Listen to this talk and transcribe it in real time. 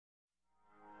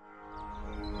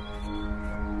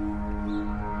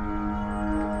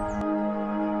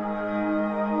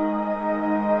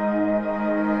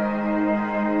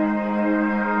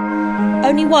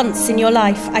only once in your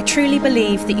life, I truly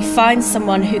believe that you find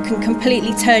someone who can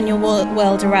completely turn your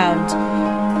world around.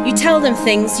 You tell them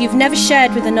things you've never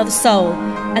shared with another soul,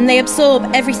 and they absorb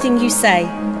everything you say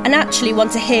and actually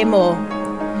want to hear more.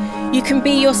 You can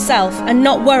be yourself and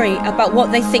not worry about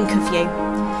what they think of you,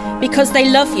 because they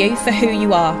love you for who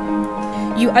you are.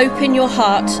 You open your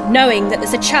heart knowing that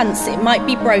there's a chance it might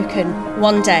be broken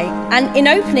one day, and in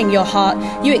opening your heart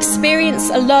you experience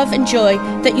a love and joy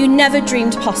that you never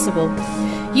dreamed possible.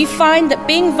 You find that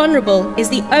being vulnerable is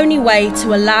the only way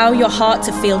to allow your heart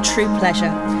to feel true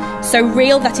pleasure, so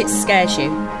real that it scares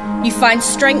you. You find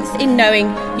strength in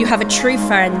knowing you have a true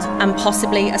friend and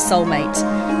possibly a soulmate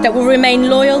that will remain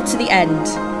loyal to the end.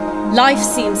 Life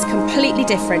seems completely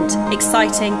different,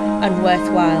 exciting and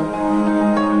worthwhile.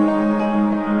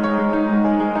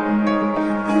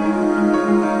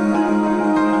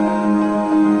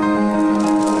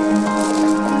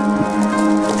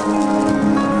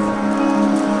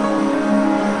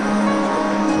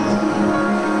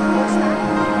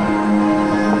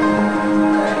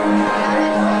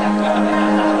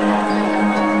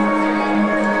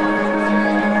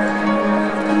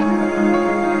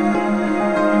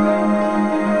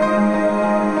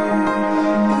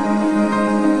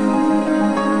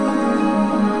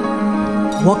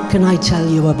 What can I tell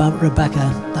you about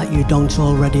Rebecca that you don't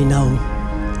already know?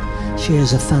 She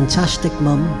is a fantastic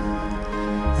mum,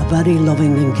 a very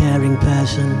loving and caring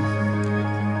person,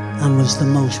 and was the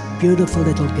most beautiful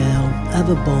little girl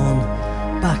ever born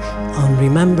back on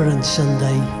Remembrance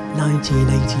Sunday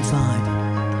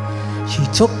 1985. She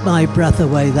took my breath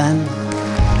away then.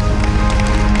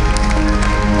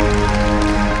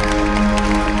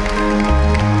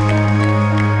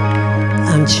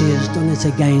 And she has done it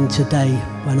again today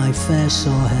when I first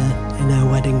saw her in her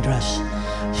wedding dress.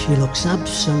 She looks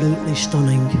absolutely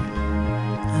stunning,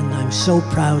 and I'm so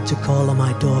proud to call her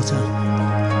my daughter.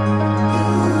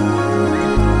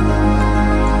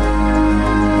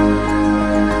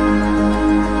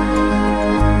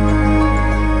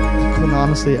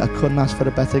 Honestly, I couldn't ask for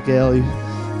a better girl who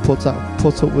put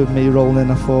up with me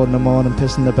rolling at 4 in the morning,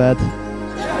 pissing the bed.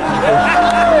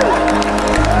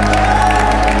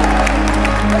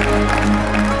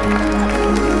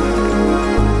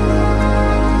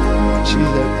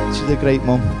 She's a great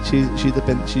mum. She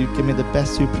gave me the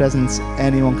best 2 presents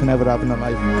anyone can ever have in their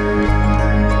life.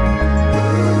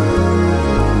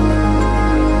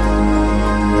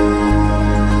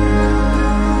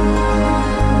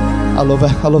 I love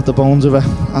her. I love the bones of her,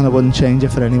 and I wouldn't change it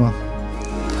for anyone.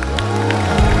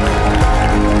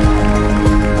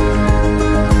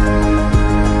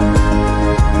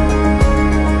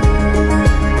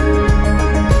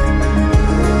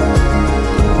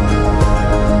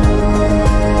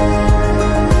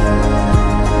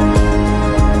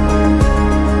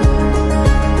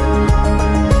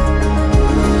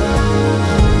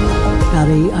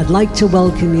 I'd like to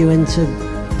welcome you into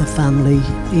the family,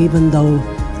 even though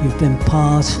you've been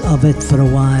part of it for a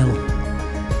while.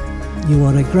 You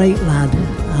are a great lad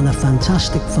and a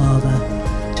fantastic father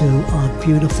to our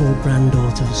beautiful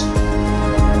granddaughters.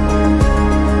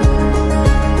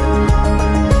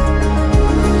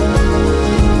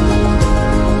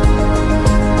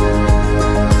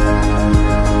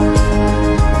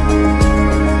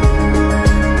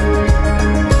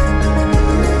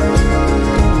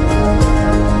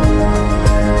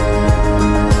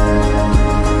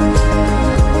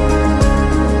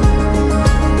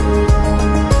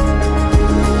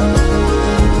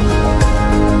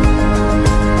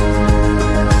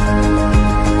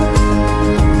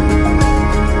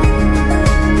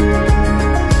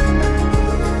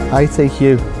 I take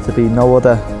you to be no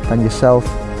other than yourself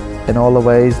in all the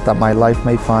ways that my life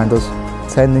may find us,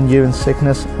 tending you in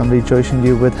sickness and rejoicing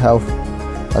you with health,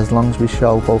 as long as we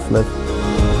shall both live.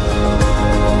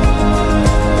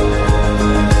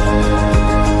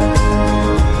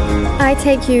 I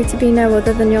take you to be no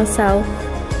other than yourself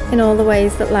in all the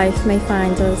ways that life may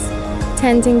find us,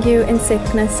 tending you in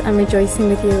sickness and rejoicing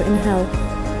with you in health,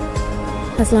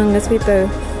 as long as we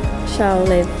both shall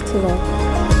live to love.